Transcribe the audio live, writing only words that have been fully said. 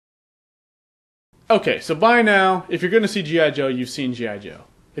Okay, so by now, if you're going to see G.I. Joe, you've seen G.I. Joe.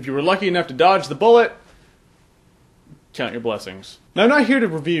 If you were lucky enough to dodge the bullet, count your blessings. Now, I'm not here to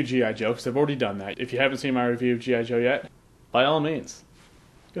review G.I. Joe, because I've already done that. If you haven't seen my review of G.I. Joe yet, by all means,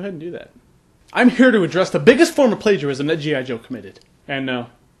 go ahead and do that. I'm here to address the biggest form of plagiarism that G.I. Joe committed. And no,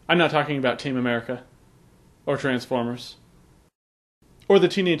 I'm not talking about Team America, or Transformers, or the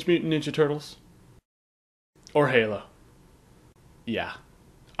Teenage Mutant Ninja Turtles, or Halo. Yeah,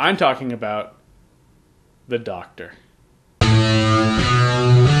 I'm talking about the Doctor.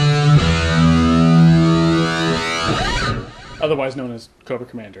 Otherwise known as Cobra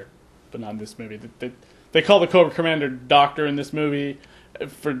Commander, but not in this movie. They call the Cobra Commander Doctor in this movie.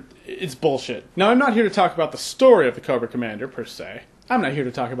 It's bullshit. Now, I'm not here to talk about the story of the Cobra Commander, per se. I'm not here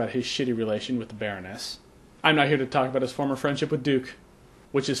to talk about his shitty relation with the Baroness. I'm not here to talk about his former friendship with Duke,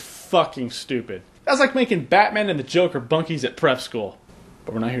 which is fucking stupid. That's like making Batman and the Joker bunkies at prep school.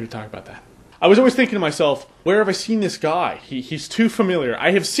 But we're not here to talk about that. I was always thinking to myself, where have I seen this guy? He's too familiar. I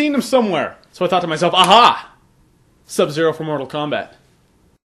have seen him somewhere. So I thought to myself, aha! Sub-Zero from Mortal Kombat.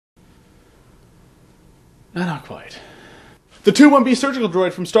 No, not quite. The 2-1B surgical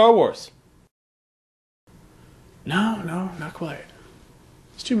droid from Star Wars. No, not quite.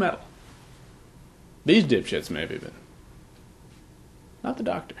 It's too metal. These dipshits maybe, but not the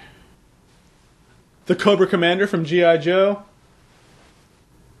Doctor. The Cobra Commander from G.I. Joe.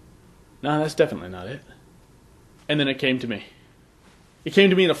 No, that's definitely not it. And then it came to me. It came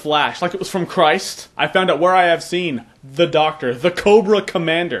to me in a flash, like it was from Christ. I found out where I have seen the Doctor, the Cobra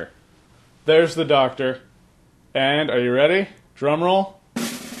Commander. There's the Doctor. And, are you ready? Drum roll.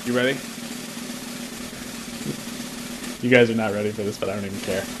 You ready? You guys are not ready for this, but I don't even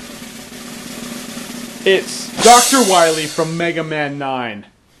care. It's Dr. Wiley from Mega Man 9.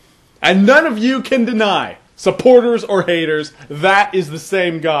 And none of you can deny, supporters or haters, that is the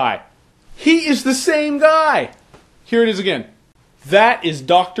same guy. He is the same guy. Here it is again. That is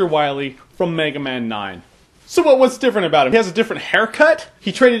Dr. Wiley from Mega Man 9. So what's different about him? He has a different haircut?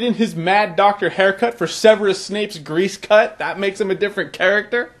 He traded in his Mad Doctor haircut for Severus Snape's grease cut? That makes him a different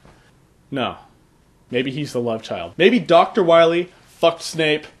character? No. Maybe he's the love child. Maybe Dr. Wiley fucked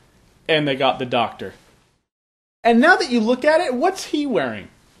Snape and they got the Doctor. And now that you look at it, what's he wearing?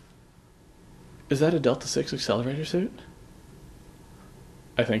 Is that a Delta 6 accelerator suit?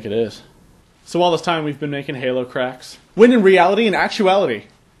 I think it is. So all this time we've been making Halo cracks, when in reality and actuality,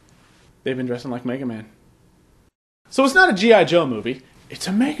 they've been dressing like Mega Man. So it's not a G.I. Joe movie, it's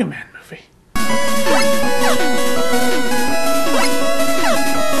a Mega Man movie.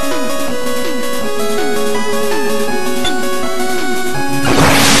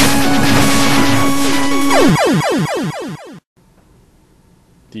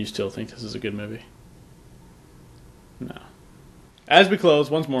 Do you still think this is a good movie? No. As we close,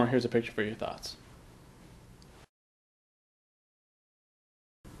 once more, here's a picture for your thoughts.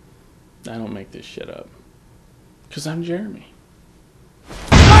 I don't make this shit up. 'Cause I'm Jeremy.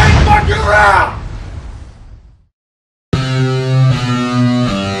 I ain't fucking around!